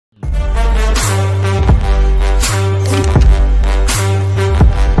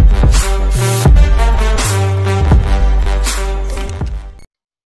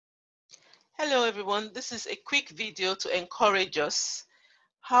This is a quick video to encourage us.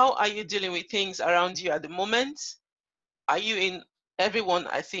 How are you dealing with things around you at the moment? Are you in, everyone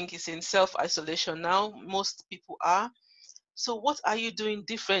I think is in self-isolation now. Most people are. So what are you doing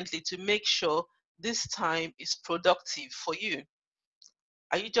differently to make sure this time is productive for you?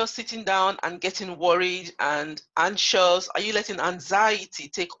 Are you just sitting down and getting worried and anxious? Are you letting anxiety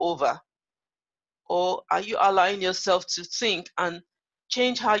take over? Or are you allowing yourself to think and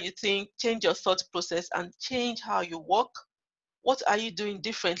change how you think, change your thought process, and change how you work? What are you doing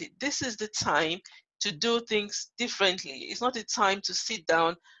differently? This is the time to do things differently. It's not a time to sit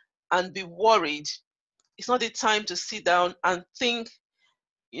down and be worried. It's not a time to sit down and think,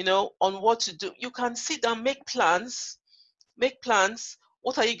 on what to do. You can sit down, make plans, make plans.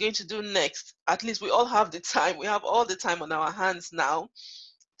 What are you going to do next? At least we all have the time. We have all the time on our hands now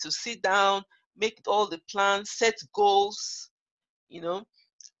to sit down, make all the plans, set goals. You know,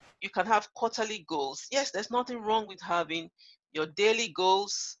 you can have quarterly goals. Yes, there's nothing wrong with having your daily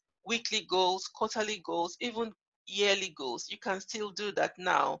goals, weekly goals, quarterly goals, even yearly goals. You can still do that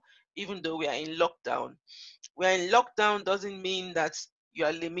now, even though we are in lockdown. We are in lockdown doesn't mean that you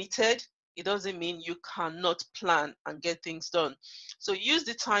are limited. It doesn't mean you cannot plan and get things done. So use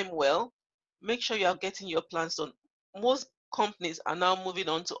the time well. Make sure you are getting your plans done. Most companies are now moving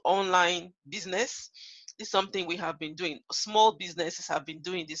on to online business. This is something we have been doing. Small businesses have been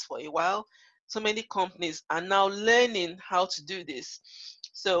doing this for a while. So many companies are now learning how to do this.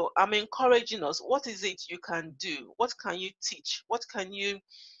 So I'm encouraging us. What is it you can do? What can you teach? What can you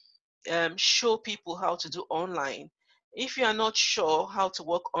show people how to do online? If you are not sure how to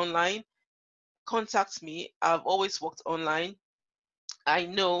work online, contact me. I've always worked online. I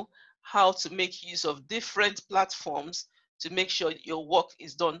know how to make use of different platforms to make sure your work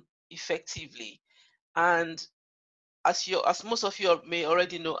is done effectively. And as most of you may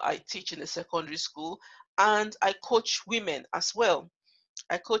already know, I teach in a secondary school and I coach women as well.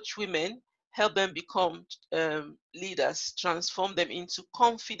 I coach women, help them become leaders, transform them into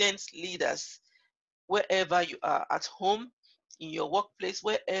confident leaders wherever you are, at home, in your workplace,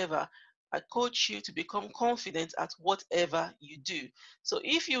 wherever. I coach you to become confident at whatever you do. So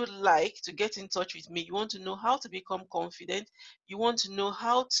if you would like to get in touch with me, you want to know how to become confident, you want to know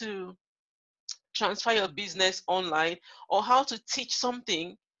how to transfer your business online, or how to teach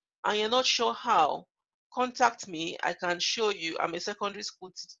something and you're not sure how, contact me. I can show you. I'm a secondary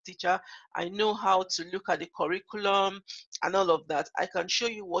school teacher. I know how to look at the curriculum and all of that. I can show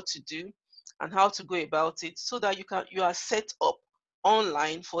you what to do and how to go about it so that you are set up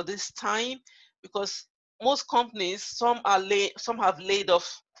online for this time, because most companies, some have laid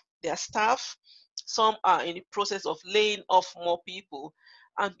off their staff, some are in the process of laying off more people,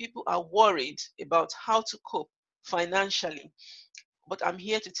 and people are worried about how to cope financially. But I'm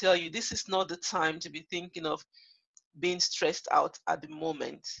here to tell you, this is not the time to be thinking of being stressed out at the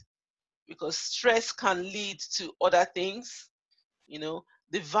moment, because stress can lead to other things.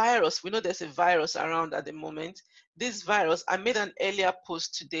 The virus, we know there's a virus around at the moment. This virus, I made an earlier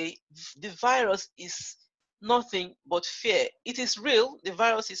post today. The virus is nothing but fear. It is real. The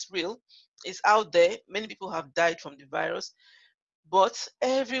virus is real. It's out there. Many people have died from the virus, but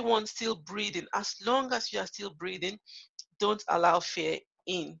everyone's still breathing. As long as you are still breathing, don't allow fear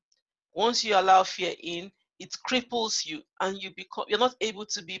in. Once you allow fear in, it cripples you and you're not able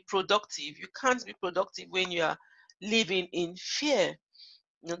to be productive. You can't be productive when you are living in fear.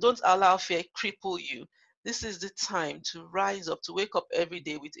 Don't allow fear cripple you. This is the time to rise up, to wake up every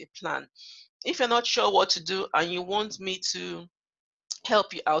day with a plan. If you're not sure what to do and you want me to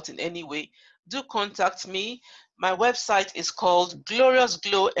help you out in any way, do contact me. My website is called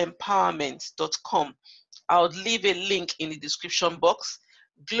gloriousglowempowerment.com. I'll leave a link in the description box.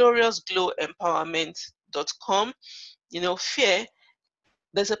 gloriousglowempowerment.com. Fear,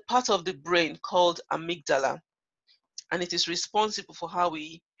 there's a part of the brain called amygdala, and it is responsible for how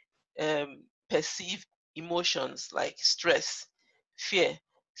we perceive emotions like stress, fear,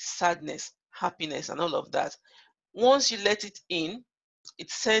 sadness, happiness, and all of that. Once you let it in, it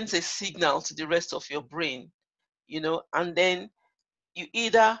sends a signal to the rest of your brain, and then you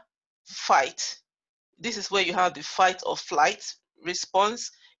either fight. This is where you have the fight or flight response.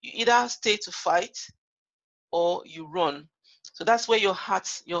 You either stay to fight or you run. So that's where your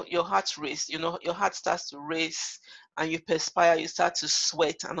heart race, your heart starts to race and you perspire, you start to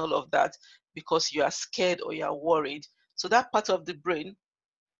sweat and all of that because you are scared or you are worried. So that part of the brain,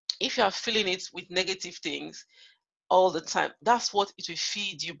 if you are feeling it with negative things all the time, that's what it will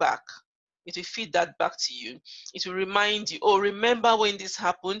feed you back. It will feed that back to you. It will remind you, oh, remember when this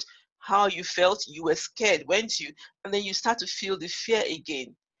happened, how you felt, you were scared, weren't you? And then you start to feel the fear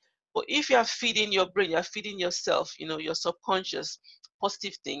again. But if you are feeding your brain, you are feeding yourself, you know, your subconscious,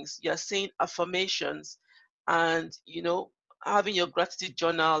 positive things, you are saying affirmations, and, you know, having your gratitude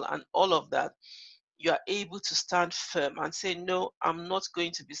journal and all of that, you are able to stand firm and say, no, I'm not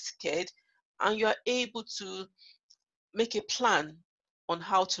going to be scared. And you are able to make a plan on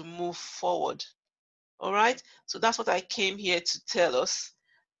how to move forward. All right. So that's what I came here to tell us.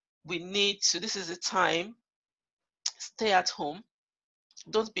 We need to, this is the time, stay at home.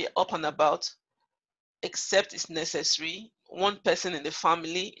 Don't be up and about except it's necessary. One person in the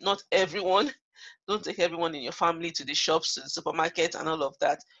family, not everyone. Don't take everyone in your family to the shops, to the supermarket, and all of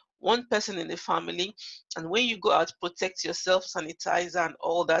that. One person in the family. And when you go out, protect yourself, sanitizer, and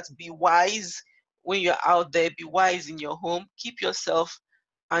all that. Be wise when you're out there. Be wise in your home. Keep yourself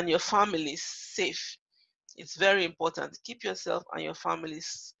and your family safe. It's very important. Keep yourself and your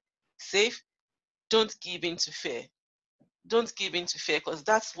families safe. Don't give in to fear. Don't give in to fear, because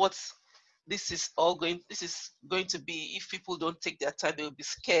that's what this is going to be. If people don't take their time, they will be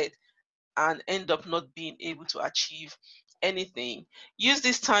scared and end up not being able to achieve anything. Use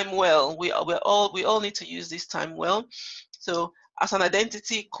this time well. We all need to use this time well. So as an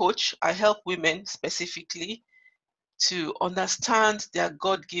identity coach, I help women specifically to understand their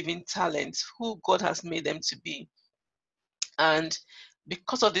God-given talents, who God has made them to be. And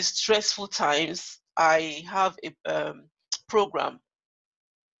because of the stressful times, I have a program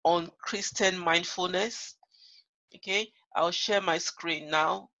on Christian mindfulness. Okay, I'll share my screen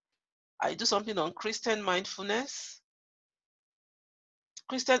now. I do something on Christian mindfulness.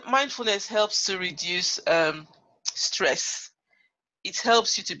 Christian mindfulness helps to reduce stress. It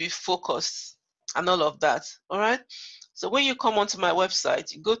helps you to be focused and all of that. All right. So when you come onto my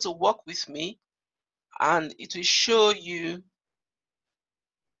website, you go to Walk With Me, and it will show you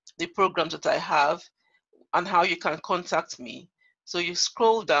the programs that I have and how you can contact me. So you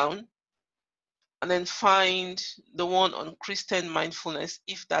scroll down and then find the one on Christian mindfulness,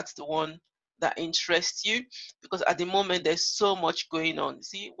 if that's the one that interests you, because at the moment there's so much going on.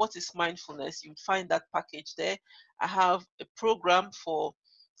 See, what is mindfulness? You find that package there. I have a program for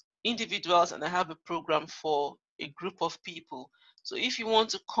individuals and I have a program for a group of people. So if you want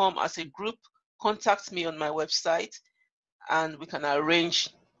to come as a group, contact me on my website and we can arrange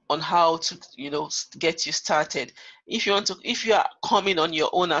on how to, you know, get you started. If you are coming on your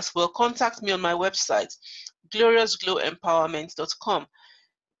own as well, contact me on my website, gloriousglowempowerment.com.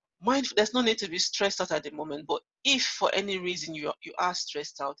 There's no need to be stressed out at the moment, but if for any reason you are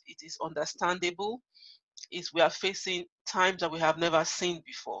stressed out, it is understandable. We are facing times that we have never seen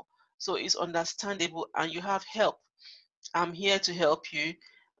before. So it's understandable and you have help. I'm here to help you.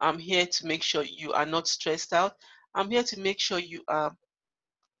 I'm here to make sure you are not stressed out. I'm here to make sure you are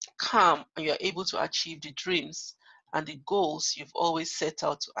calm and you're able to achieve the dreams and the goals you've always set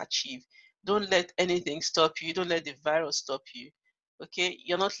out to achieve. Don't let anything stop you. Don't let the virus stop you. Okay,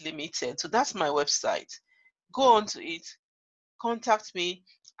 you're not limited. So that's my website. Go on to it, contact me,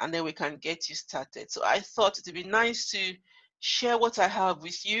 and then we can get you started. So I thought it would be nice to share what I have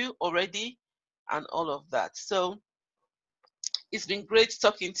with you already and all of that. So it's been great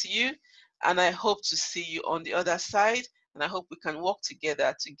talking to you, and I hope to see you on the other side. And I hope we can work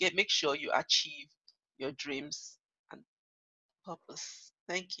together to make sure you achieve your dreams and purpose.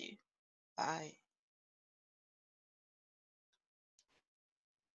 Thank you. Bye.